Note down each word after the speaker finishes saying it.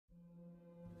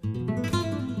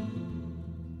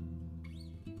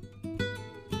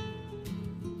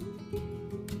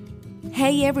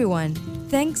Hey everyone!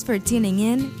 Thanks for tuning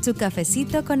in to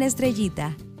Cafecito con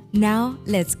Estrellita. Now,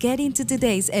 let's get into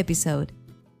today's episode.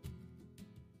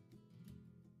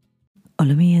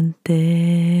 Hola mi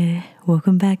gente,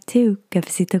 welcome back to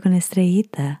Cafecito con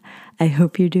Estrellita. I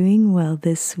hope you're doing well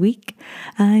this week.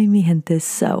 Ay mi gente,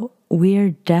 so we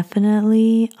are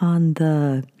definitely on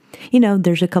the,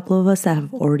 there's a couple of us that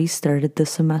have already started the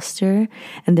semester,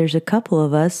 and there's a couple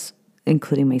of us,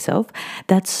 including myself,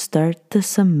 that start the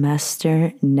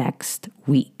semester next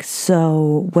week.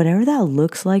 So whatever that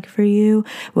looks like for you,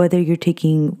 whether you're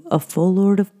taking a full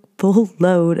load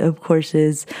of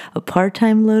courses, a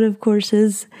part-time load of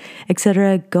courses,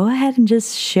 etc., go ahead and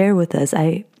just share with us.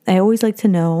 I always like to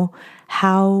know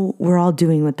how we're all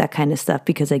doing with that kind of stuff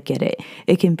because I get it.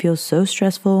 It can feel so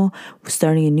stressful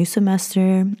starting a new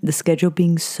semester, the schedule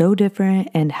being so different,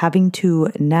 and having to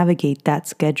navigate that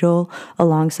schedule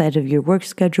alongside of your work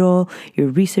schedule, your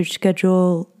research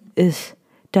schedule is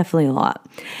definitely a lot.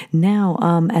 Now,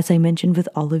 as I mentioned with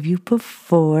all of you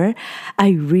before,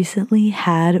 I recently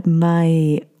had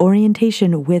my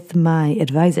orientation with my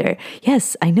advisor.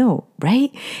 Yes, I know,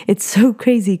 right? It's so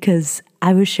crazy because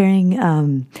I was sharing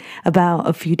about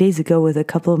a few days ago with a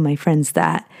couple of my friends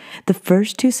that the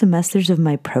first 2 semesters of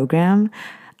my program,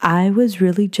 I was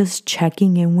really just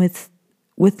checking in with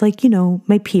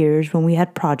my peers when we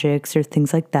had projects or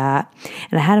things like that.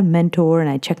 And I had a mentor and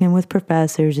I check in with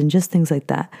professors and just things like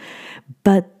that.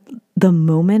 But the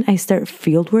moment I start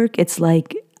fieldwork, it's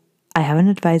like I have an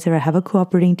advisor, I have a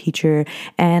cooperating teacher,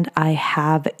 and I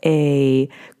have a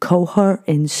cohort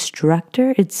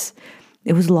instructor.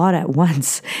 It was a lot at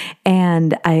once.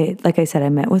 And like I said, I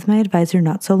met with my advisor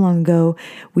not so long ago.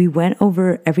 We went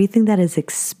over everything that is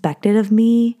expected of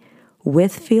me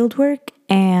with fieldwork.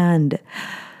 And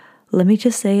let me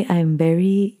just say, I'm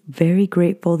very, very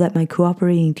grateful that my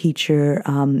cooperating teacher,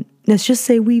 let's just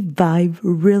say we vibe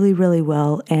really, really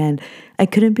well. And I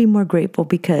couldn't be more grateful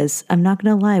because I'm not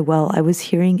going to lie, while I was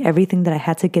hearing everything that I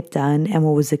had to get done and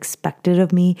what was expected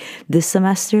of me this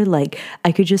semester, like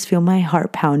I could just feel my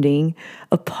heart pounding.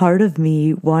 A part of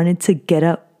me wanted to get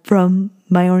up from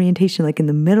my orientation, like in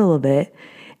the middle of it,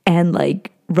 and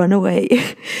like run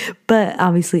away. But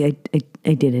obviously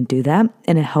I didn't do that.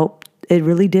 And it helped. It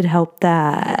really did help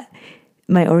that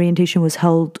my orientation was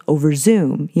held over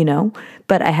Zoom,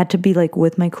 but I had to be like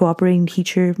with my cooperating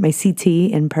teacher, my CT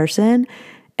in person.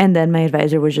 And then my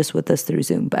advisor was just with us through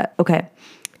Zoom. But okay.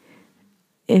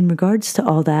 In regards to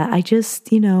all that, I just,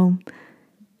 want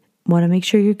to make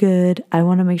sure you're good. I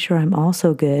want to make sure I'm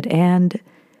also good. And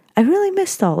I really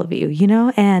missed all of you,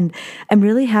 and I'm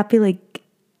really happy.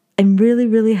 I'm really,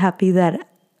 really happy that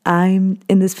I'm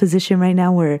in this position right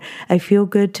now where I feel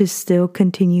good to still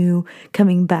continue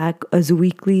coming back as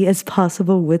weekly as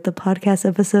possible with the podcast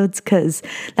episodes, because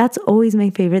that's always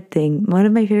my favorite thing. One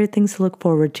of my favorite things to look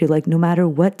forward to, like no matter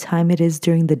what time it is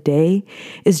during the day,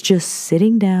 is just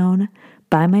sitting down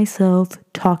by myself,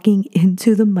 talking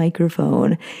into the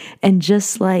microphone, and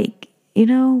just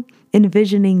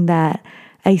envisioning that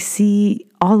I see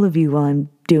all of you while I'm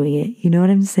doing it. You know what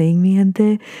I'm saying, mi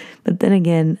gente? But then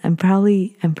again, I'm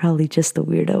probably just a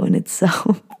weirdo in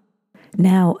itself.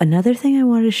 Now, another thing I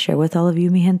wanted to share with all of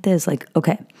you, mi gente, is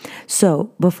okay,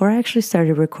 so before I actually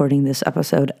started recording this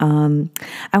episode,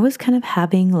 I was kind of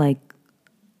having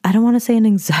I don't want to say an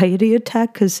anxiety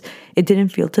attack because it didn't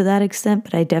feel to that extent,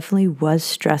 but I definitely was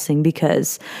stressing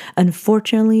because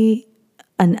unfortunately,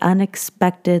 an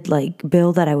unexpected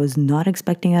bill that I was not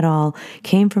expecting at all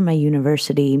came from my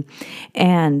university.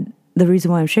 And the reason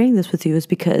why I'm sharing this with you is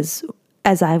because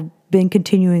as I've been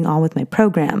continuing on with my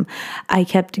program, I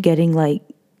kept getting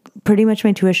pretty much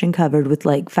my tuition covered with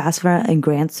FAFSA and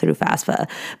grants through FAFSA.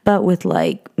 But with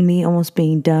me almost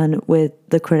being done with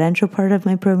the credential part of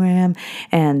my program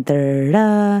and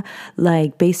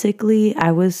basically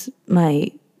I was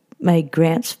my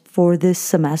grants for this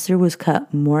semester was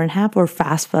cut more in half, or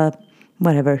FAFSA,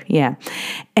 whatever. Yeah.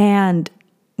 And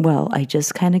well, I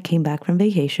just kind of came back from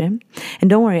vacation, and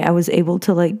don't worry, I was able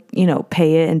to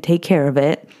pay it and take care of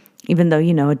it, even though,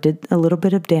 it did a little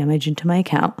bit of damage into my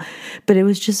account. But it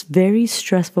was just very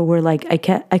stressful where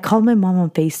I called my mom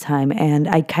on FaceTime, and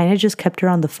I kind of just kept her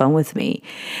on the phone with me,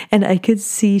 and I could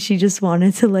see she just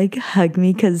wanted to hug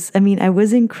me. Cause I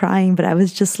wasn't crying, but I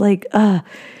was just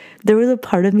there was a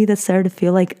part of me that started to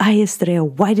feel ay, Estrella,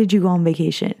 why did you go on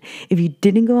vacation? If you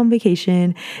didn't go on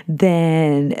vacation,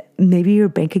 then maybe your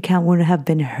bank account wouldn't have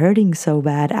been hurting so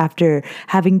bad after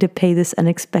having to pay this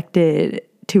unexpected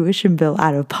tuition bill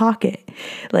out of pocket.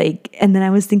 And then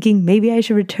I was thinking maybe I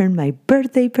should return my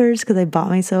birthday purse because I bought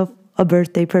myself a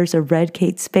birthday purse, a red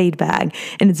Kate Spade bag.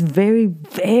 And it's very,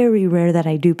 very rare that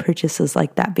I do purchases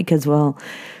like that because, well,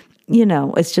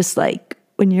 it's just like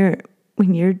when you're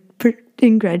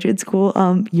in graduate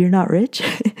school, you're not rich.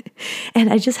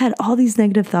 And I just had all these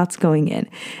negative thoughts going in.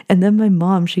 And then my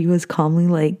mom, she was calmly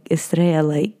like, Estrella,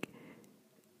 like,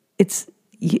 it's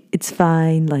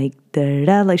fine, like,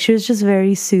 da-da-da. Like, she was just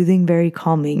very soothing, very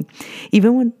calming.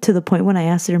 Even to the point when I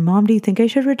asked her, Mom, do you think I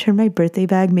should return my birthday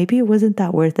bag? Maybe it wasn't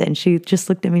that worth it. And she just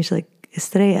looked at me, she's like,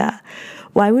 Estrella,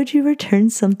 why would you return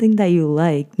something that you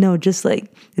like? No, just like,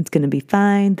 it's going to be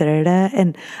fine, da-da-da.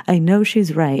 And I know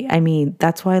she's right. I mean,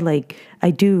 that's why, like,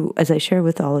 I do, as I share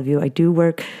with all of you, I do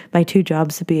work my 2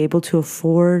 jobs to be able to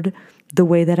afford the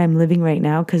way that I'm living right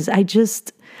now. Because I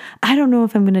don't know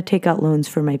if I'm going to take out loans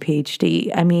for my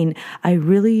PhD. I mean, I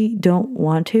really don't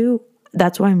want to.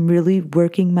 That's why I'm really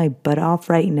working my butt off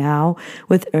right now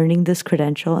with earning this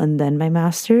credential and then my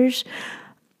master's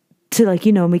to, like,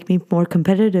 make me more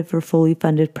competitive for fully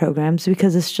funded programs,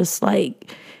 because it's just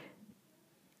like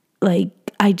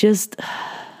I just,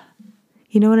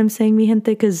 you know what I'm saying, mi gente?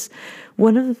 Because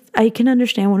I can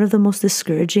understand one of the most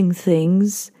discouraging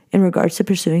things in regards to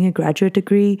pursuing a graduate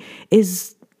degree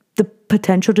is the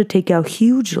potential to take out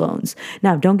huge loans.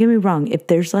 Now, don't get me wrong.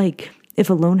 If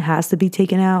a loan has to be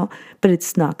taken out, but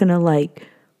it's not going to like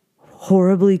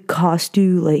horribly cost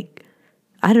you, like,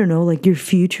 I don't know, like your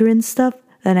future and stuff,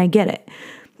 then I get it.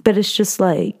 But it's just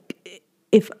like,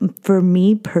 for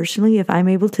me personally, if I'm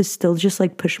able to still just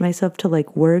like push myself to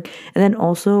like work, and then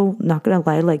also, not gonna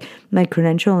lie, like my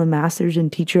credential and master's in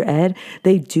teacher ed,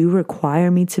 they do require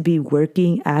me to be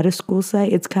working at a school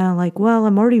site. It's kind of like, well,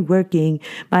 I'm already working,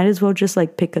 might as well just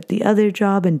like pick up the other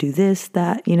job and do this,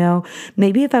 that,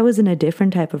 maybe if I was in a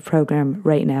different type of program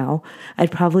right now,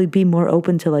 I'd probably be more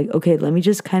open to like, okay, let me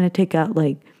just kind of take out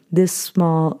like this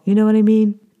small, you know what I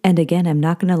mean? And again, I'm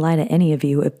not going to lie to any of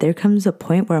you. If there comes a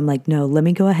point where I'm like, no, let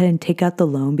me go ahead and take out the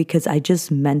loan because I just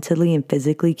mentally and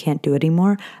physically can't do it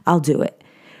anymore, I'll do it.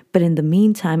 But in the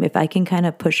meantime, if I can kind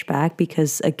of push back,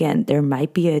 because again, there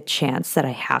might be a chance that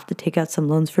I have to take out some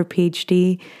loans for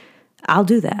PhD, I'll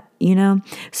do that,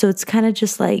 So it's kind of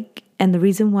just like, and the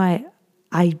reason why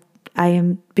I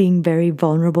am being very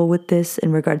vulnerable with this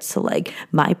in regards to like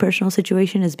my personal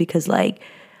situation is because like,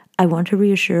 I want to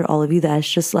reassure all of you that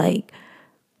it's just like,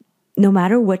 no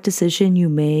matter what decision you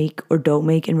make or don't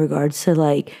make in regards to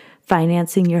like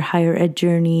financing your higher ed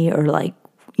journey or like,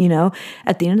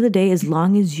 at the end of the day, as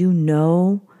long as you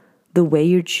know the way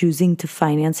you're choosing to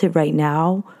finance it right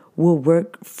now will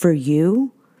work for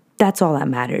you, that's all that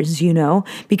matters,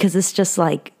 because it's just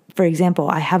like, for example,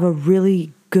 I have a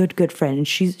really good friend, and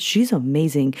she's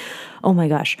amazing. Oh my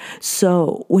gosh.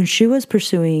 So when she was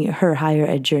pursuing her higher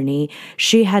ed journey,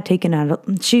 she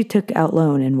took out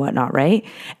loan and whatnot, right?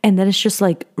 And then it's just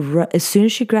like, as soon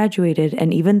as she graduated,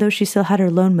 and even though she still had her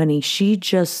loan money, she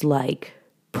just like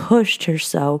pushed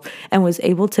herself and was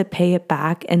able to pay it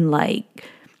back. And like,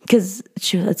 because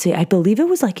I believe it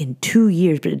was like in 2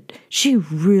 years, but she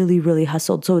really, really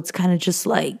hustled. So it's kind of just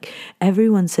like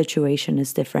everyone's situation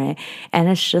is different. And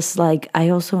it's just like, I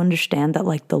also understand that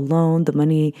like the loan, the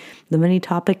money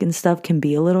topic and stuff can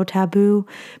be a little taboo,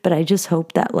 but I just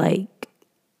hope that like,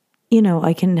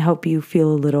 I can help you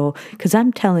feel a little, because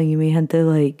I'm telling you, mi gente,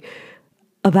 like,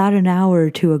 about an hour or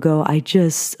 2 ago,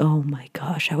 oh my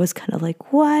gosh, I was kind of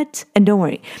like, what? And don't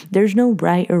worry, there's no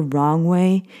right or wrong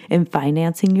way in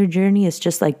financing your journey. It's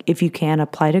just like, if you can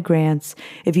apply to grants,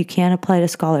 if you can apply to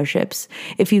scholarships,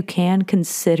 if you can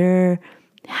consider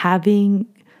having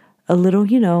a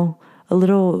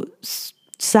little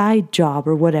side job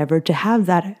or whatever to have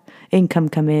that income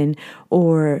come in,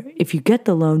 or if you get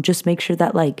the loan, just make sure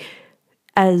that like,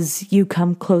 as you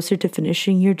come closer to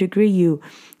finishing your degree,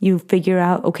 you figure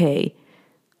out, okay,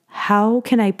 how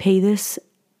can I pay this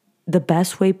the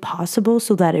best way possible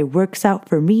so that it works out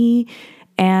for me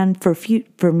and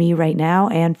for me right now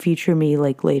and future me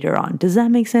like later on. Does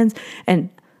that make sense? And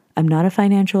I'm not a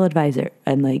financial advisor,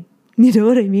 and like, you know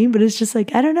what I mean? But it's just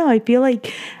like, I don't know. I feel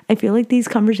like these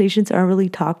conversations aren't really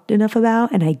talked enough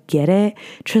about, and I get it.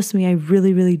 Trust me, I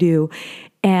really, really do.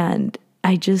 And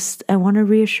I want to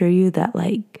reassure you that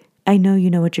like, I know you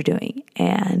know what you're doing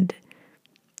and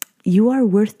you are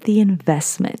worth the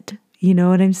investment. You know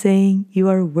what I'm saying? You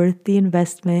are worth the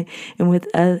investment,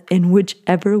 and in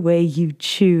whichever way you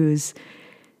choose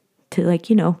to like,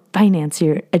 finance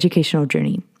your educational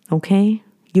journey. Okay?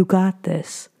 You got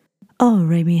this. All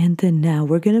right, mi gente. Now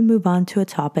we're going to move on to a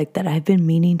topic that I've been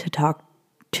meaning to talk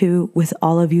to with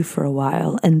all of you for a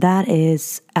while, and that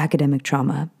is academic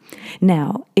trauma.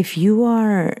 Now, if you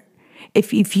are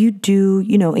if you do,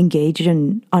 engage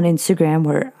on Instagram,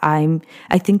 where I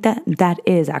think that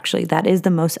is the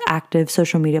most active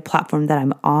social media platform that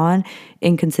I'm on,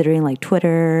 in considering like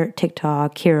Twitter,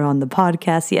 TikTok, here on the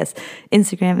podcast. Yes,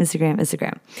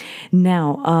 Instagram.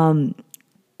 Now,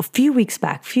 a few weeks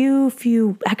back,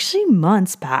 actually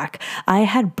months back, I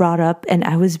had brought up, and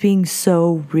I was being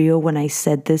so real when I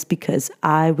said this, because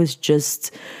I was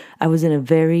in a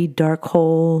very dark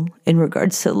hole in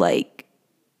regards to like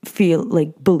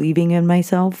believing in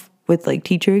myself with like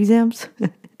teacher exams.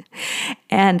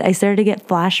 And I started to get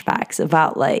flashbacks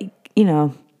about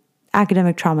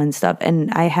academic trauma and stuff.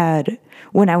 And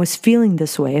when I was feeling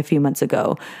this way a few months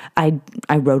ago, I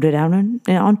wrote it out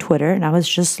on Twitter, and I was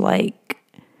just like,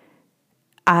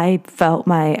 I felt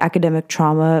my academic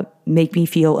trauma make me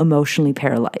feel emotionally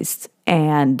paralyzed,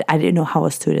 and I didn't know how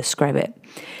else to describe it.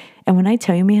 And when I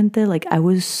tell you, mi gente, like, I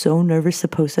was so nervous to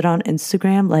post it on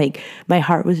Instagram. Like, my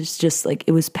heart was just like,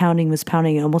 it was pounding.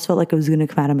 It almost felt like it was going to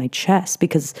come out of my chest,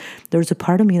 because there was a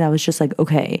part of me that was just like,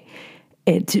 okay,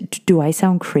 do I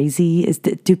sound crazy?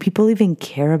 Do people even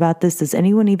care about this? Does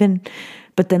anyone even?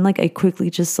 But then like, I quickly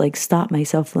just like stopped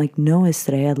myself, like, no,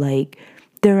 Estrella, like,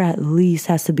 there at least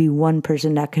has to be one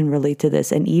person that can relate to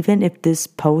this. And even if this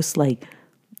post,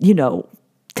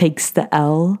 takes the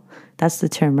L, that's the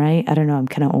term, right? I don't know, I'm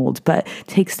kind of old, but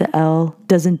takes the L,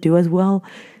 doesn't do as well,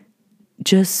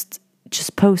 just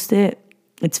post it.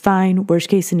 It's fine. Worst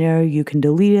case scenario, you can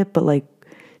delete it, but like,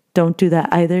 don't do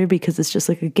that either, because it's just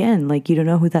like, again, like, you don't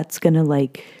know who that's going to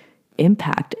like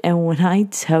impact. And when I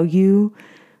tell you,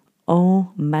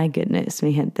 oh my goodness,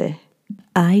 mi gente,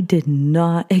 I did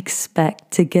not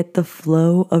expect to get the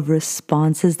flow of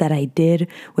responses that I did,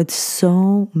 with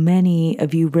so many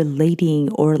of you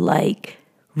relating or like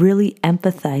really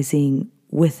empathizing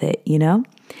with it,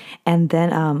 And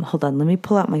then, hold on, let me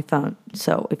pull out my phone.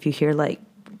 So if you hear like,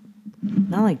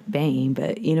 not like banging,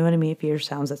 but you know what I mean? If you hear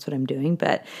sounds, that's what I'm doing.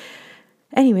 But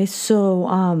anyway,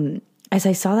 so as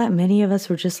I saw that many of us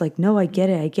were just like, no, I get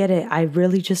it. I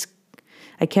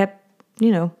kept,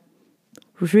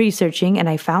 researching, and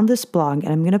I found this blog,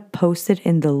 and I'm going to post it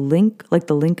in the link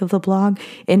of the blog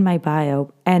in my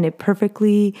bio. And it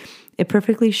perfectly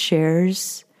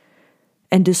shares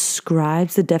and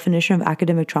describes the definition of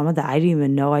academic trauma that I didn't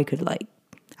even know I could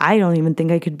I don't even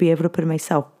think I could be able to put it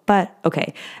myself. But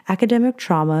okay, academic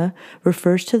trauma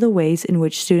refers to the ways in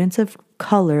which students of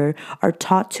color are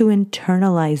taught to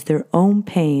internalize their own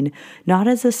pain, not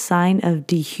as a sign of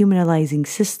dehumanizing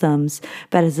systems,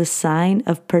 but as a sign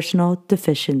of personal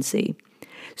deficiency.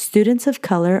 Students of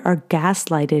color are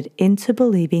gaslighted into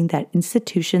believing that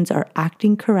institutions are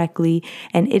acting correctly,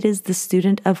 and it is the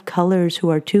student of colors who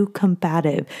are too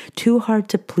combative, too hard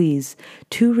to please,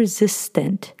 too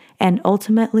resistant, and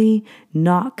ultimately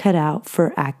not cut out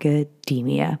for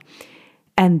academia.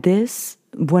 And this,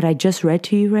 what I just read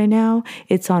to you right now,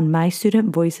 it's on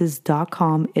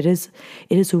mystudentvoices.com. It is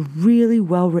a really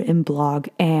well-written blog,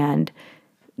 and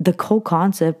the whole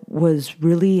concept was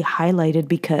really highlighted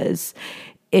because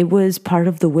it was part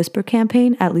of the Whisper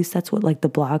campaign. At least that's what like the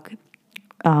blog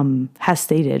has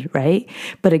stated, right?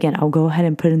 But again, I'll go ahead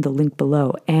and put in the link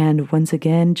below. And once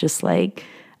again, just like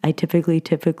I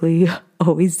typically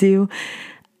always do,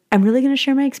 I'm really going to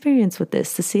share my experience with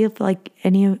this to see if like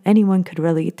anyone could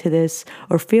relate to this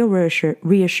or feel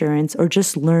reassurance or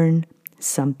just learn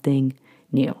something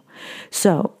new.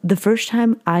 So the first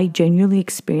time I genuinely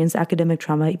experienced academic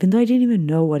trauma, even though I didn't even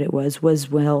know what it was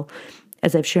well,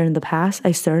 as I've shared in the past,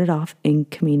 I started off in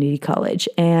community college.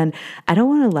 And I don't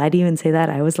want to lie to you and say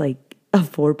that I was like a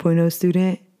 4.0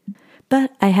 student.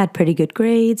 But I had pretty good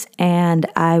grades, and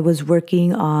I was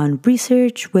working on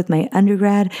research with my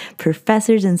undergrad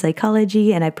professors in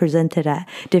psychology, and I presented at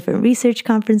different research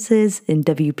conferences in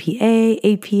WPA,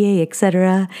 APA,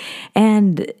 etc.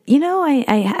 And,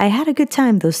 I had a good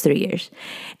time those 3 years.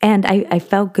 And I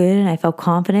felt good, and I felt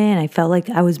confident, and I felt like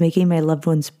I was making my loved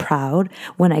ones proud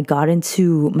when I got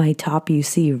into my top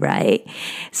UC, right?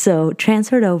 So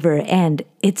transferred over, and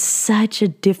it's such a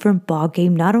different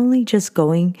ballgame, not only just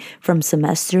going from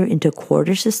semester into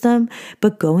quarter system,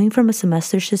 but going from a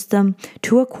semester system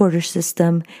to a quarter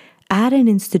system at an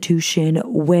institution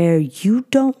where you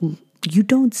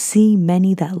don't see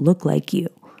many that look like you,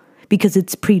 because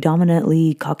it's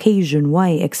predominantly Caucasian,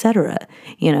 white, etc.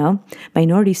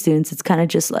 Minority students, it's kind of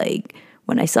just like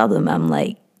when I saw them, I'm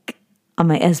like, on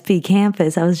my SP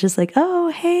campus, I was just like, oh,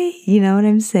 hey, you know what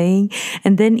I'm saying?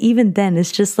 And then even then,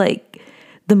 it's just like,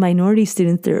 the minority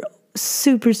students, they're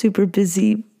super, super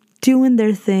busy doing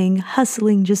their thing,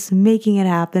 hustling, just making it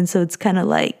happen. So it's kind of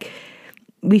like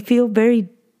we feel very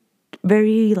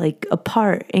very like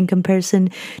apart in comparison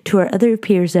to our other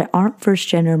peers that aren't first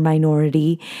gen or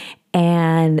minority,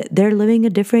 and they're living a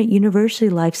different university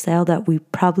lifestyle that we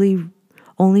probably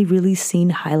only really seen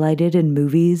highlighted in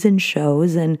movies and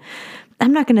shows. And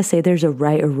I'm not going to say there's a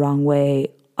right or wrong way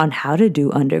on how to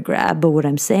do undergrad, but what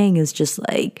I'm saying is just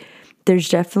like there's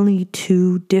definitely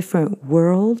two different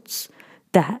worlds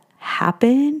that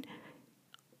happen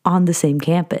on the same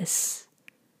campus.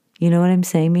 You know what I'm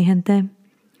saying, mi gente?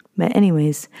 But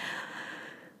anyways,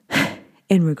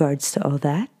 in regards to all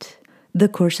that, the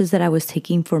courses that I was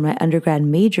taking for my undergrad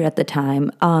major at the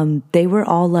time, they were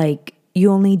all like,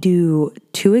 you only do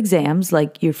 2 exams,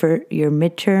 like your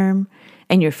midterm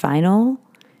and your final,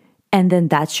 and then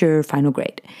that's your final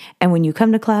grade. And when you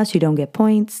come to class, you don't get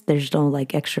points. There's no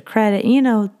like extra credit,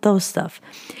 those stuff.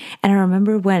 And I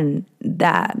remember when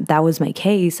that was my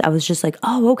case, I was just like,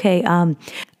 oh, okay,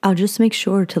 I'll just make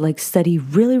sure to like study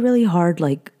really, really hard,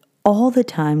 like all the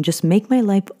time, just make my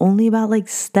life only about like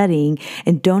studying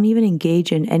and don't even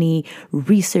engage in any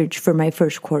research for my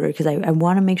first quarter because I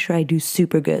want to make sure I do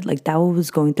super good. Like that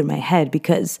was going through my head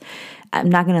because I'm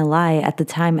not going to lie, at the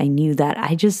time I knew that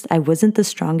I wasn't the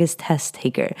strongest test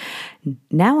taker.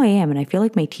 Now I am, and I feel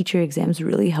like my teacher exams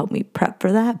really helped me prep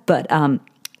for that. But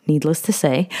needless to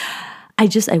say,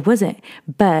 I wasn't,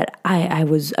 but I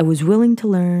was willing to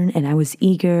learn and I was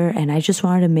eager and I just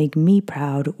wanted to make me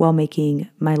proud while making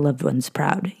my loved ones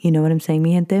proud. You know what I'm saying,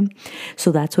 mi gente?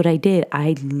 So that's what I did.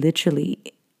 I literally,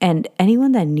 and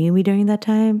anyone that knew me during that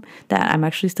time that I'm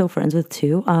actually still friends with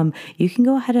too, you can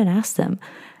go ahead and ask them.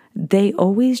 They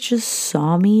always just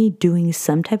saw me doing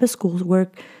some type of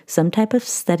schoolwork, some type of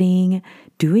studying,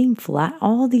 doing flat,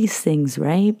 all these things,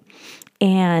 right?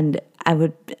 And I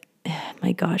would,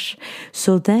 my gosh.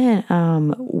 So then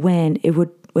when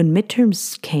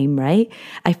midterms came, right,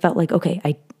 I felt like, okay,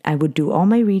 I would do all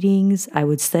my readings. I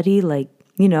would study like,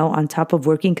 on top of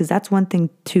working. Because that's one thing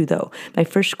too, though. My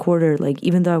first quarter, like,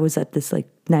 even though I was at this like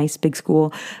nice big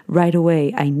school, right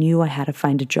away, I knew I had to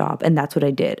find a job. And that's what I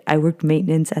did. I worked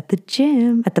maintenance at the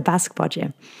gym, at the basketball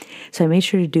gym. So I made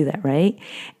sure to do that, right?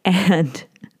 And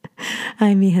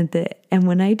and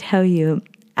when I tell you,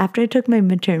 after I took my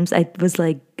midterms,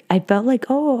 I felt like,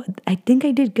 oh, I think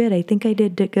I did good. I think I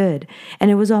did good.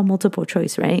 And it was all multiple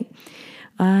choice, right?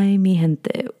 Mi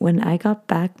gente, when I got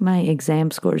back my exam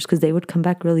scores, because they would come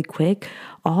back really quick,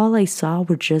 all I saw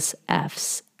were just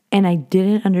Fs. And I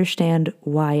didn't understand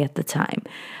why at the time.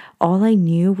 All I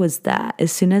knew was that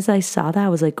as soon as I saw that, I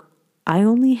was like, I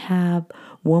only have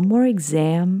one more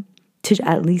exam to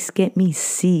at least get me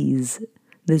C's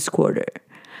this quarter.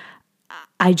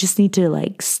 I just need to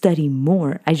like study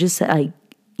more. I just like,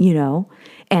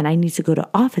 and I need to go to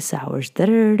office hours,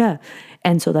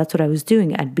 And so that's what I was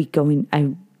doing. I'd be going,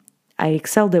 I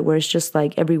excelled it where it's just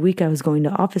like every week I was going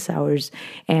to office hours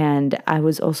and I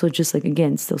was also just like,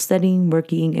 again, still studying,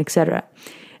 working, etc.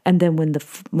 And then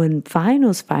when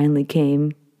finals finally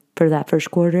came for that first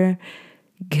quarter,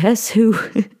 guess who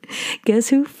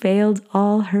failed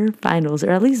all her finals,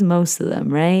 or at least most of them,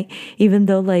 right? Even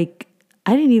though like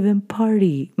I didn't even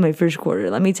party my first quarter.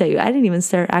 Let me tell you, I didn't even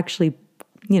start actually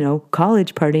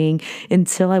college partying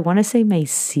until I want to say my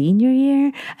senior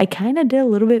year. I kind of did a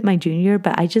little bit my junior year,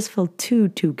 but I just felt too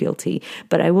guilty.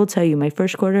 But I will tell you, my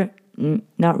first quarter,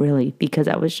 not really, because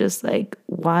I was just like,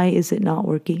 why is it not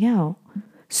working out?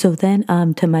 So then,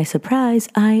 to my surprise,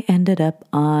 I ended up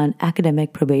on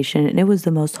academic probation, and it was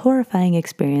the most horrifying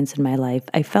experience in my life.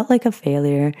 I felt like a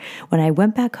failure. When I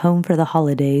went back home for the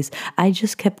holidays, I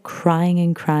just kept crying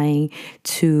and crying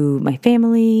to my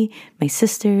family, my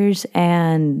sisters,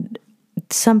 and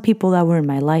some people that were in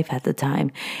my life at the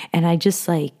time. And I just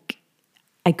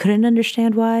I couldn't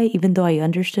understand why, even though I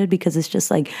understood, because it's just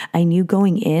like I knew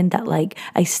going in that like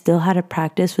I still had to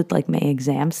practice with like my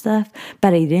exam stuff,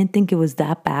 but I didn't think it was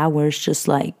that bad where it's just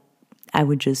like I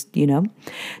would just,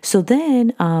 So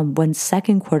then when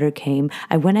second quarter came,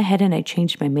 I went ahead and I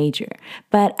changed my major,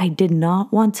 but I did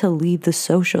not want to leave the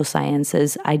social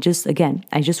sciences. I just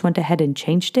went ahead and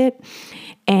changed it.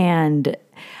 And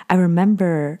I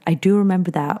do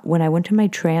remember that when I went to my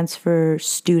transfer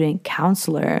student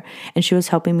counselor and she was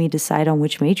helping me decide on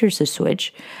which majors to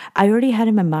switch, I already had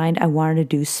in my mind I wanted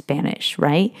to do Spanish,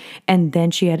 right? And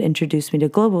then she had introduced me to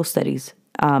global studies.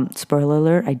 Spoiler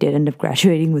alert, I did end up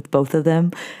graduating with both of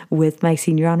them with my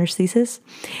senior honors thesis.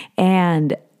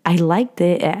 And I liked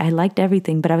it. I liked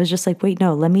everything, but I was just like, wait,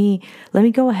 no, let me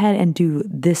go ahead and do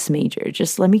this major.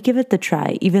 Just let me give it the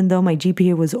try, even though my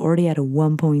GPA was already at a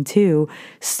 1.2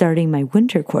 starting my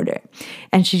winter quarter.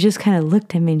 And she just kind of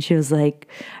looked at me and she was like,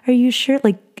 are you sure?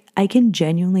 Like, I can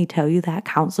genuinely tell you that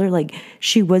counselor, like,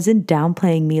 she wasn't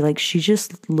downplaying me. Like, she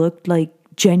just looked like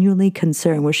genuinely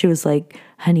concerned, where she was like,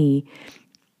 honey,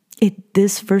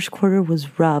 this first quarter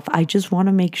was rough. I just want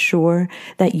to make sure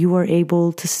that you are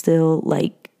able to still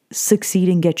like succeed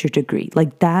and get your degree.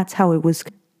 Like, that's how it was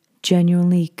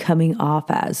genuinely coming off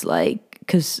as, like,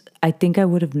 because I think I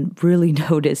would have really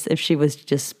noticed if she was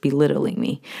just belittling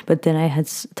me. But then I had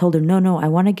told her, no, I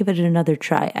want to give it another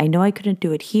try. I know I couldn't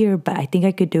do it here, but I think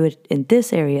I could do it in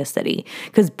this area study.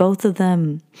 Because both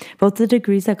the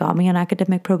degrees that got me on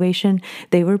academic probation,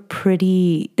 they were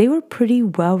pretty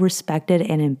well respected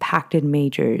and impacted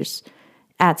majors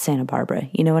at Santa Barbara.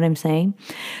 You know what I'm saying?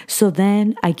 So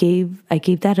then I gave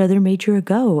that other major a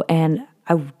go, and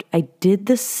I did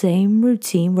the same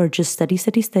routine where just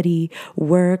study,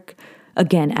 work.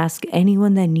 Again, ask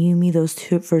anyone that knew me those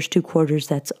first 2 quarters.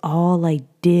 That's all I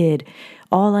did.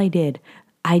 I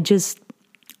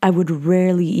would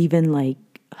rarely even like,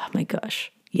 oh my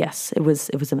gosh. Yes, it was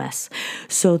a mess.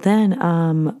 So then,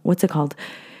 what's it called?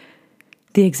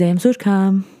 The exams would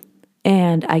come,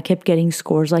 and I kept getting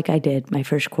scores like I did my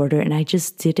first quarter, and I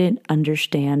just didn't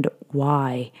understand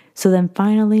why. So then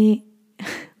finally,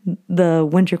 the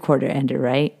winter quarter ended,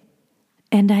 right?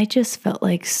 And I just felt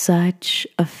like such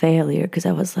a failure because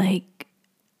I was like,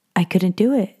 I couldn't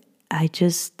do it.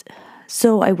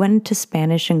 So I went into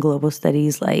Spanish and global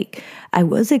studies. Like, I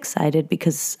was excited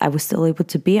because I was still able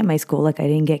to be at my school. Like, I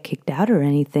didn't get kicked out or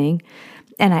anything.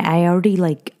 And I already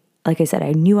like I said,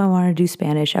 I knew I wanted to do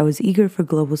Spanish. I was eager for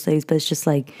global studies, but it's just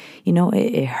like,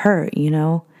 it hurt,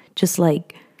 just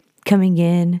like coming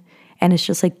in. And it's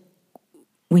just like,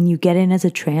 when you get in as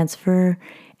a transfer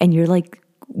and you're like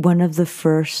one of the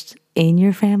first in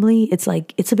your family, it's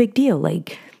like, it's a big deal.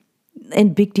 Like,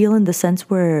 and big deal in the sense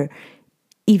where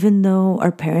even though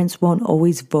our parents won't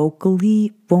always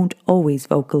vocally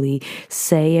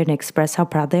say and express how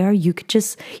proud they are, you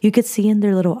could see in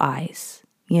their little eyes,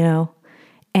 and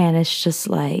it's just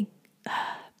like,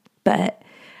 but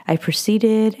I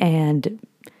proceeded, and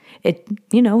it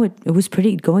was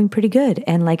going pretty good.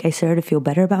 And like, I started to feel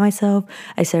better about myself.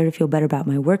 I started to feel better about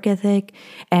my work ethic.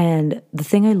 And the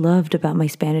thing I loved about my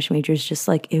Spanish major is just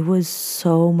like, it was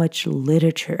so much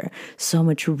literature, so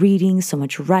much reading, so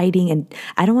much writing. And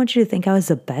I don't want you to think I was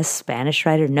the best Spanish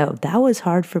writer. No, that was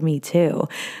hard for me too,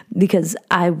 because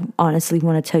I honestly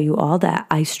want to tell you all that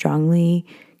I strongly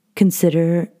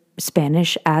consider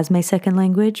Spanish as my second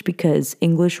language, because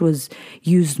English was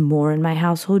used more in my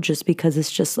household, just because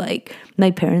it's just like my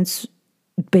parents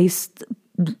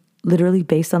literally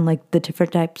based on like the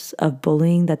different types of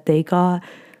bullying that they got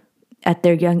at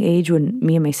their young age when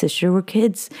me and my sister were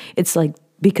kids. It's like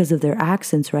because of their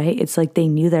accents, right? It's like they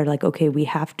knew they're like, okay, we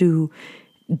have to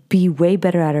be way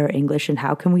better at our English. And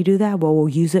how can we do that? Well, we'll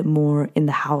use it more in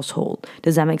the household.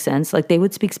 Does that make sense? Like, they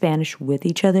would speak Spanish with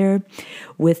each other,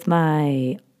 with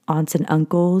my aunts and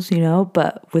uncles,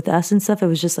 but with us and stuff, it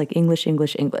was just like English.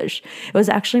 It was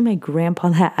actually my grandpa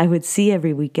that I would see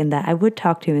every weekend that I would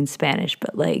talk to in Spanish.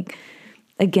 But like,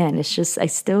 again, it's just, I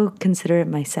still consider it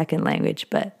my second language,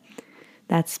 but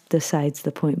that's besides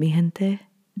the point, mi gente.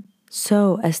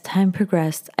 So as time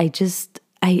progressed, I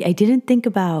didn't think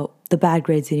about the bad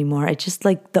grades anymore. I just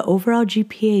like the overall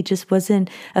GPA just wasn't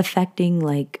affecting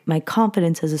like my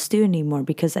confidence as a student anymore,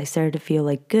 because I started to feel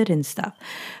like good and stuff.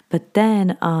 But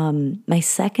then my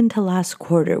second to last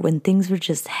quarter, when things were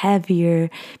just heavier,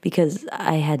 because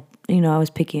I had, I was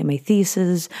picking up my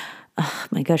thesis. Oh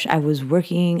my gosh, I was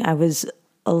working.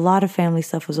 A lot of family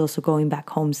stuff was also going back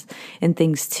home and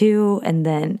things too. And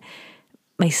then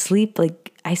my sleep, like,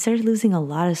 I started losing a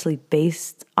lot of sleep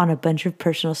based on a bunch of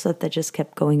personal stuff that just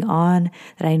kept going on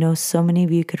that I know so many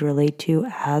of you could relate to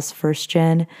as first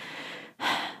gen.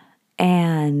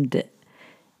 And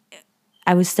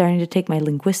I was starting to take my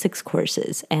linguistics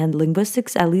courses, and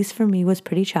linguistics, at least for me, was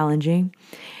pretty challenging.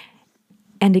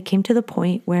 And it came to the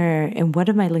point where in one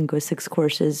of my linguistics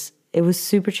courses, it was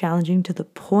super challenging to the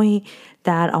point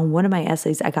that on one of my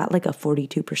essays, I got like a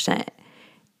 42%.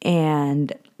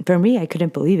 And for me, I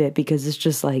couldn't believe it, because it's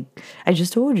just like, I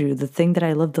just told you, the thing that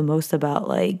I loved the most about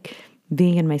like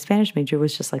being in my Spanish major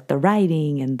was just like the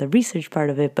writing and the research part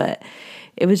of it. But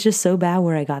it was just so bad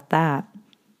where I got that.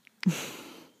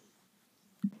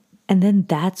 And then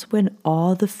that's when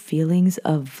all the feelings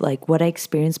of like what I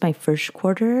experienced my first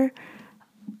quarter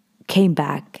came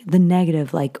back. The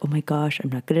negative, like, oh my gosh, I'm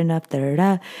not good enough,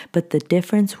 da-da-da. But the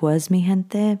difference was, mi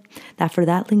gente, that for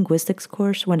that linguistics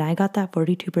course, when I got that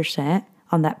 42%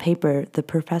 on that paper, the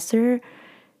professor,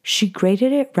 she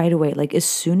graded it right away. Like, as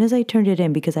soon as I turned it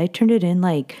in, because I turned it in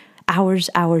like hours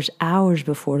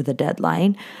before the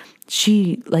deadline,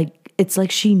 she like it's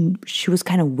like she was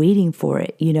kind of waiting for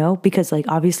it, you know, because like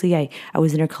obviously I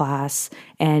was in her class,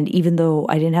 and even though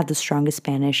I didn't have the strongest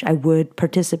Spanish, I would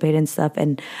participate in stuff,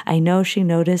 and I know she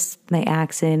noticed my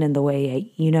accent and the way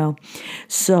I, you know,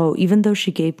 so even though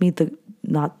she gave me the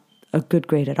not a good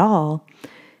grade at all,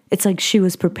 it's like she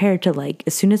was prepared to, like,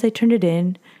 as soon as I turned it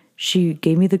in, she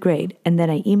gave me the grade. And then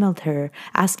I emailed her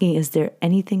asking, is there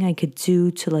anything I could do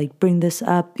to like bring this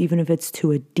up, even if it's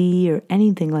to a D or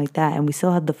anything like that? And we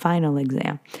still had the final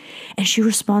exam. And she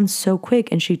responds so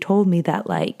quick. And she told me that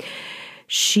like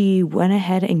she went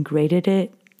ahead and graded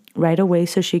it right away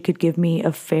so she could give me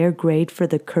a fair grade for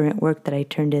the current work that I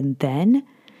turned in then,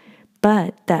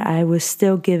 but that I was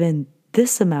still given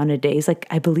this amount of days. Like,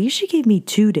 I believe she gave me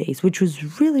 2 days, which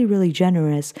was really, really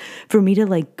generous for me to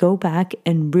like go back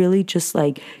and really just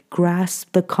like grasp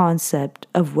the concept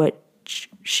of what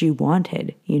she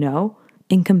wanted, you know?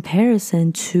 In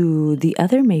comparison to the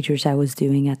other majors I was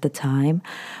doing at the time,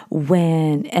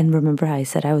 and remember how I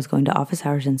said I was going to office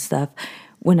hours and stuff,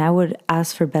 when I would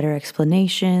ask for better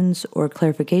explanations or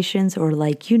clarifications, or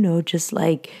like, you know, just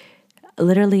like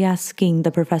literally asking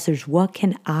the professors, what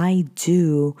can I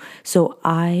do so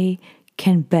I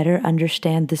can better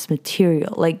understand this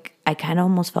material? Like, I kind of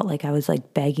almost felt like I was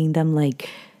like begging them, like,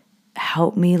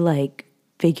 help me like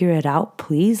figure it out,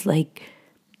 please. Like,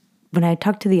 when I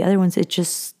talked to the other ones, they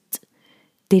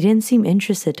didn't seem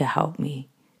interested to help me.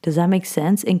 Does that make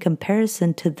sense? In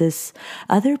comparison to this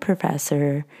other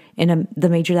professor in the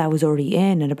major that I was already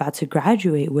in and about to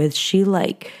graduate with,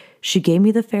 she gave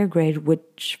me the fair grade,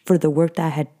 which for the work that I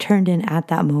had turned in at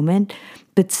that moment,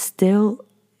 but still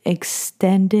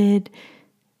extended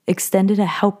a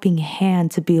helping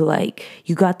hand to be like,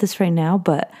 you got this right now,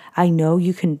 but I know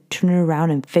you can turn it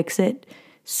around and fix it.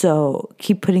 So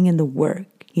keep putting in the work.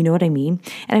 You know what I mean?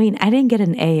 And I mean, I didn't get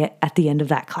an A at the end of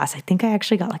that class. I think I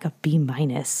actually got like a B-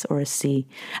 or a C.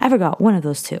 I forgot, one of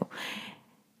those two.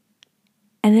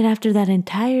 And then after that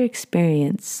entire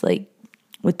experience, like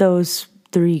with those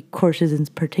 3 courses in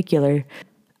particular,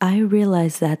 I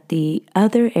realized that the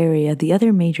other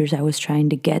majors I was trying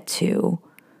to get to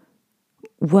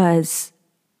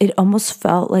it almost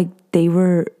felt like they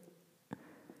were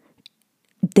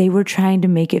trying to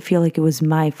make it feel like it was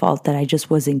my fault that I just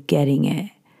wasn't getting it.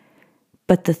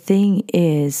 But the thing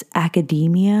is,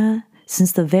 academia,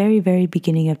 since the very, very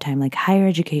beginning of time, like higher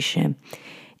education,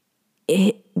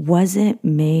 it wasn't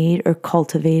made or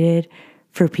cultivated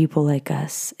for people like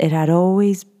us. It had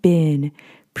always been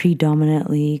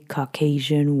predominantly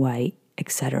Caucasian, white,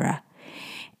 etc.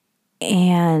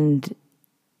 And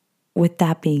with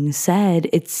that being said,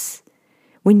 it's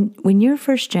when you're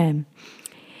first gen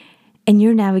and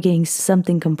you're navigating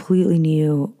something completely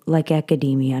new like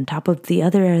academia on top of the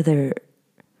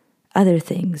other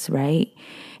things, right?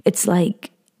 It's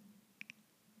like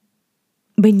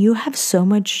when you have so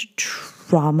much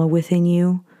trauma within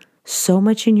you, so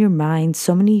much in your mind,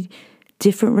 so many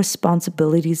different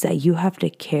responsibilities that you have to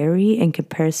carry in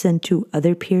comparison to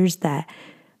other peers that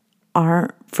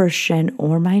aren't first gen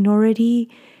or minority.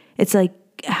 It's like,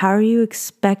 how are you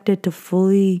expected to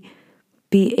fully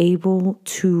be able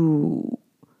to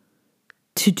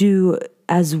do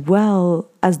as well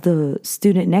as the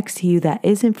student next to you that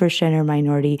isn't first gen or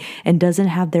minority and doesn't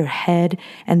have their head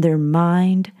and their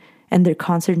mind and their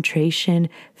concentration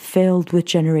filled with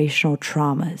generational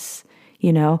traumas,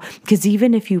 you know? Because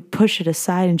even if you push it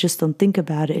aside and just don't think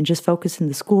about it and just focus in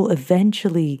the school,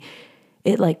 eventually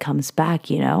it like comes back,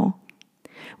 you know?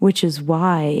 Which is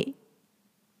why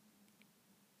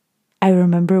I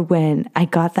remember when I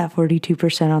got that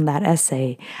 42% on that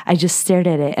essay, I just stared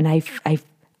at it and I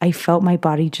felt my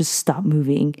body just stop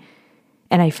moving.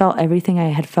 And I felt everything I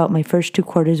had felt my first 2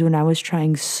 quarters when I was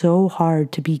trying so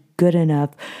hard to be good enough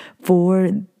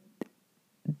for,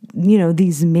 you know,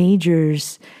 these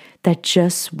majors that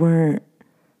just weren't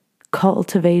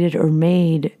cultivated or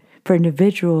made for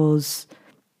individuals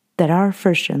that are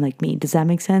first gen like me. Does that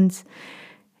make sense?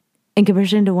 In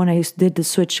comparison to when I did the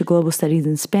switch to global studies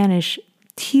in Spanish,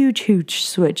 huge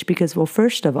switch because, well,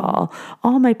 first of all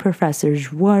my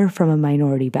professors were from a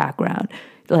minority background.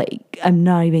 Like, I'm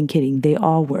not even kidding. They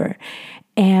all were.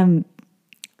 And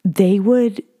they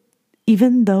would,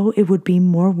 even though it would be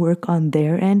more work on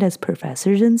their end as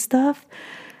professors and stuff,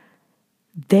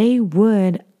 they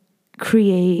would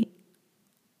create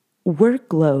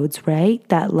workloads, right?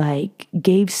 That like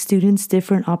gave students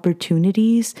different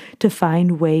opportunities to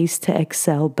find ways to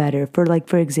excel better.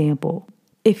 For example,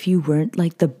 if you weren't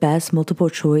like the best multiple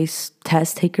choice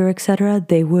test taker, etc.,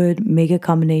 they would make a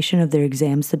combination of their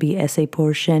exams to be essay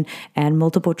portion and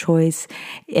multiple choice.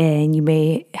 And you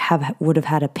would have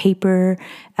had a paper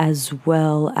as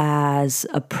well as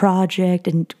a project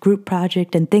and group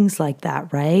project and things like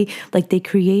that, right? Like they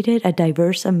created a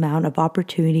diverse amount of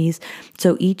opportunities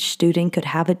so each student could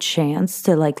have a chance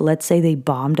to, like, let's say they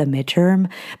bombed a midterm,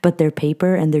 but their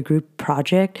paper and their group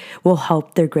project will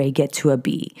help their grade get to a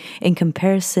B. In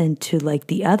comparison to like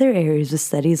the other areas of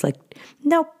studies, like,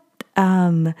 nope,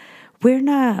 we're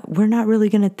not really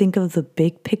going to think of the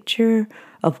big picture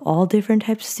of all different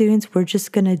types of students. We're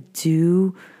just going to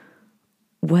do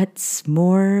what's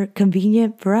more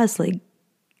convenient for us, like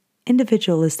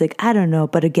individualistic. I don't know.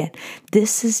 But again,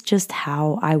 this is just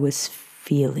how I was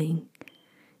feeling,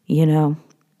 you know?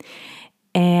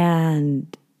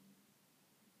 And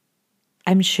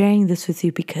I'm sharing this with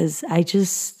you because I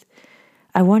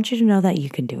want you to know that you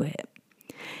can do it.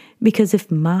 Because if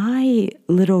my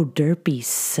little derpy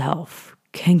self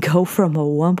can go from a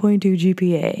 1.2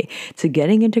 GPA to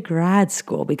getting into grad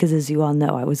school, because as you all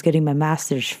know, I was getting my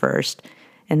master's first,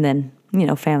 and then, you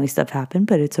know, family stuff happened,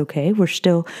 but it's okay. We're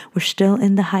still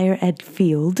in the higher ed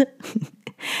field.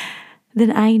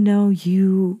 Then I know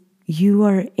you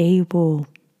are able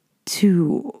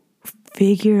to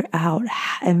figure out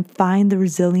and find the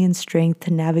resilient strength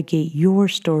to navigate your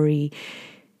story,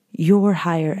 your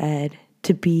higher ed,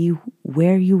 to be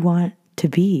where you want to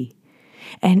be.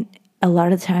 And a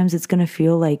lot of times it's going to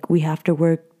feel like we have to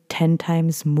work 10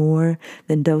 times more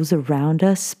than those around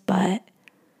us, but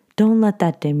don't let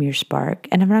that dim your spark.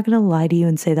 And I'm not going to lie to you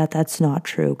and say that that's not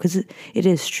true, because it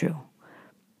is true.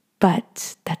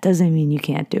 But that doesn't mean you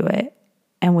can't do it.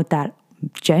 And what that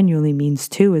genuinely means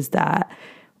too is that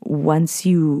once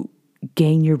you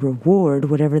gain your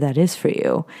reward, whatever that is for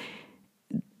you,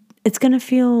 it's going to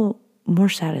feel more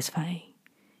satisfying,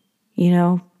 you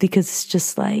know, because it's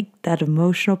just like that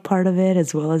emotional part of it,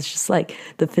 as well as just like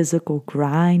the physical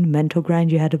grind, mental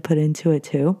grind you had to put into it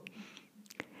too.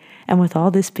 And with all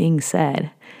this being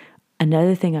said,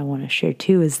 another thing I want to share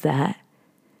too is that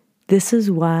this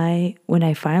is why when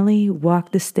I finally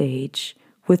walked the stage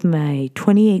with my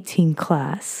 2018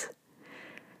 class,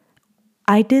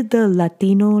 I did the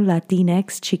Latino,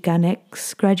 Latinx,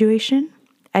 Chicanx graduation.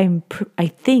 I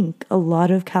think a lot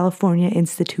of California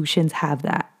institutions have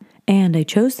that. And I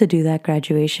chose to do that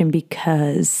graduation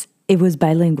because it was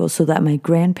bilingual, so that my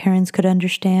grandparents could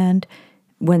understand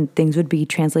when things would be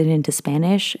translated into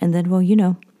Spanish, and then, well, you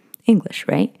know, English,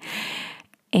 right?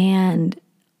 And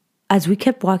as we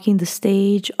kept walking the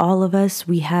stage, all of us,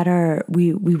 we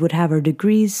would have our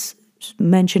degrees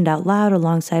mentioned out loud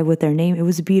alongside with their name. It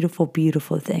was a beautiful,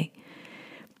 beautiful thing.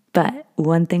 But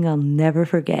one thing I'll never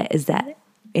forget is that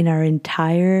in our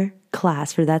entire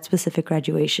class for that specific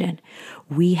graduation,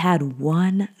 we had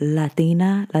one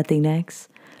Latinx.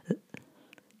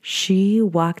 She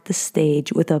walked the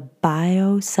stage with a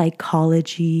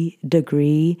biopsychology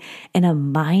degree and a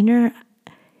minor,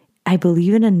 I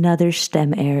believe, in another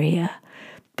STEM area.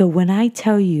 But when I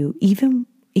tell you, even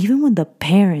when the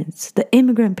parents, the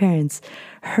immigrant parents,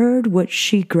 heard what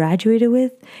she graduated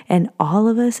with, and all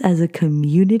of us as a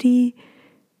community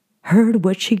heard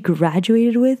what she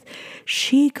graduated with,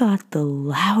 she got the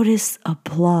loudest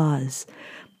applause.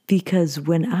 Because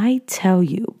when I tell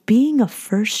you, being a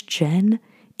first gen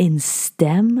in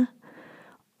STEM,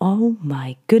 oh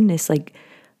my goodness, like,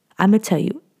 I'm gonna tell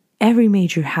you, every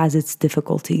major has its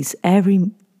difficulties.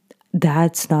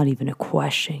 That's not even a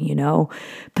question, you know?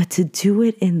 But to do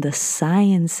it in the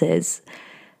sciences,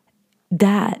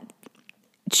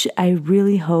 I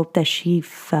really hope that she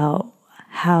felt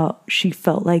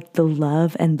like the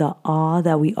love and the awe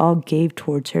that we all gave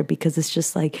towards her, because it's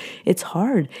just like, it's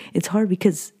hard. It's hard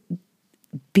because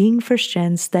being first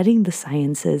gen, studying the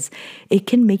sciences, it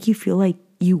can make you feel like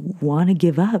you want to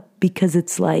give up, because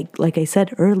it's like I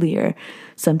said earlier,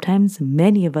 sometimes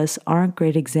many of us aren't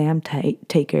great exam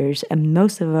takers, and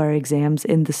most of our exams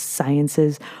in the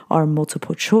sciences are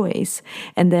multiple choice.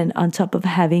 And then on top of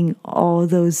having all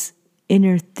those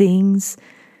inner things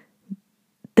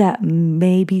that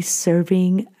may be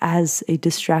serving as a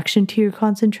distraction to your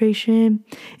concentration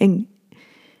and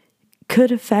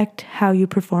could affect how you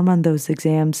perform on those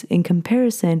exams in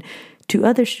comparison to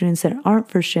other students that aren't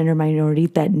first gen or minority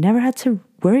that never had to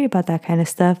worry about that kind of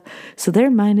stuff. So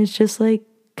their mind is just like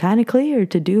kind of clear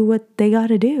to do what they got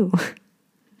to do.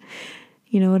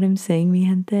 You know what I'm saying, mi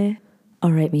gente?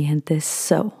 All right, mi gente.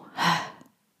 So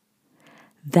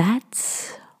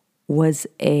that was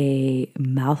a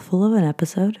mouthful of an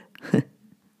episode.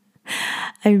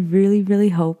 I really, really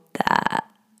hope that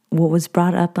what was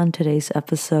brought up on today's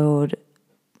episode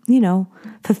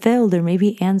fulfilled or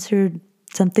maybe answered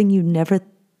something you never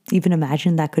even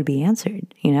imagined that could be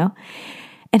answered,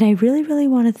 And I really, really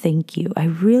want to thank you. I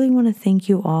really want to thank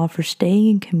you all for staying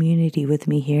in community with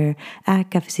me here at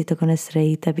Cafecito con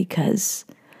Estrellita because,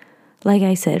 like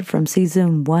I said, from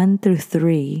season 1 through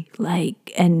 3,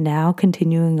 and now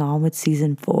continuing on with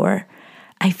season 4,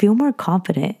 I feel more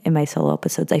confident in my solo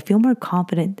episodes. I feel more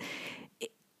confident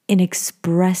in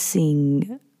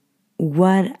expressing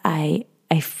what I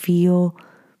feel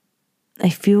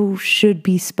should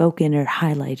be spoken or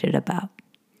highlighted about.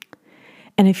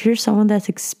 And if you're someone that's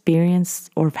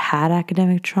experienced or had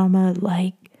academic trauma,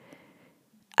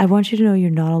 I want you to know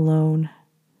you're not alone.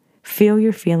 Feel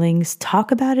your feelings,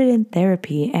 talk about it in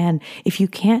therapy. And if you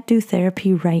can't do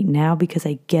therapy right now, because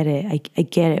I get it, I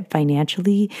get it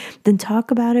financially, then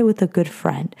talk about it with a good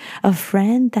friend, a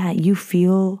friend that you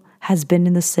feel has been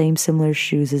in the same similar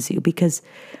shoes as you, because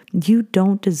you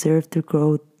don't deserve to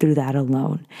go through that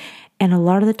alone. And a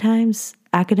lot of the times,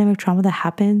 academic trauma that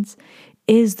happens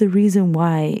is the reason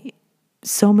why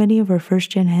so many of our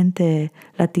first-gen gente,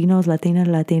 Latinos, Latinas,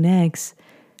 Latinx,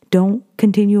 don't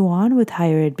continue on with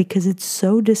higher ed because it's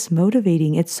so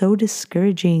dismotivating. It's so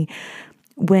discouraging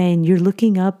when you're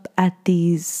looking up at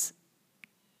these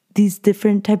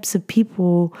different types of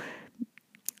people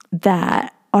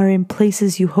that are in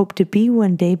places you hope to be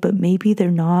one day, but maybe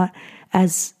they're not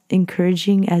as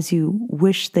encouraging as you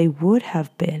wish they would have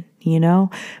been,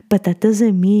 But that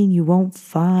doesn't mean you won't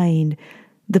find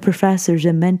the professors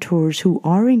and mentors who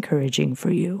are encouraging for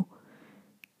you.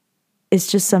 It's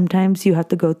just sometimes you have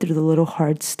to go through the little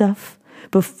hard stuff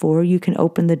before you can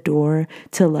open the door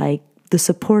to the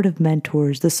supportive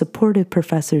mentors, the supportive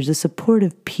professors, the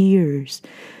supportive peers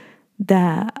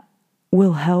that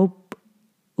will help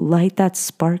light that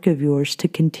spark of yours to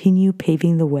continue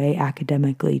paving the way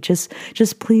academically. Just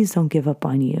please don't give up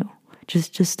on you.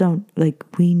 Just don't,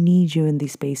 we need you in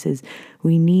these spaces.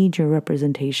 We need your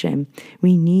representation.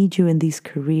 We need you in these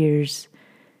careers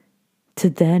to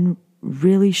then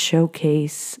really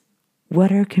showcase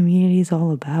what our community is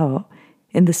all about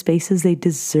in the spaces they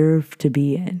deserve to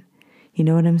be in. You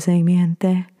know what I'm saying, mi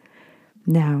gente?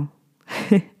 Now,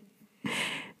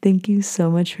 thank you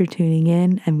so much for tuning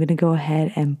in. I'm going to go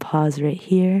ahead and pause right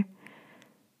here.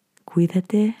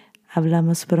 Cuídate.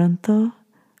 Hablamos pronto.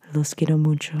 Los quiero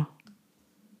mucho.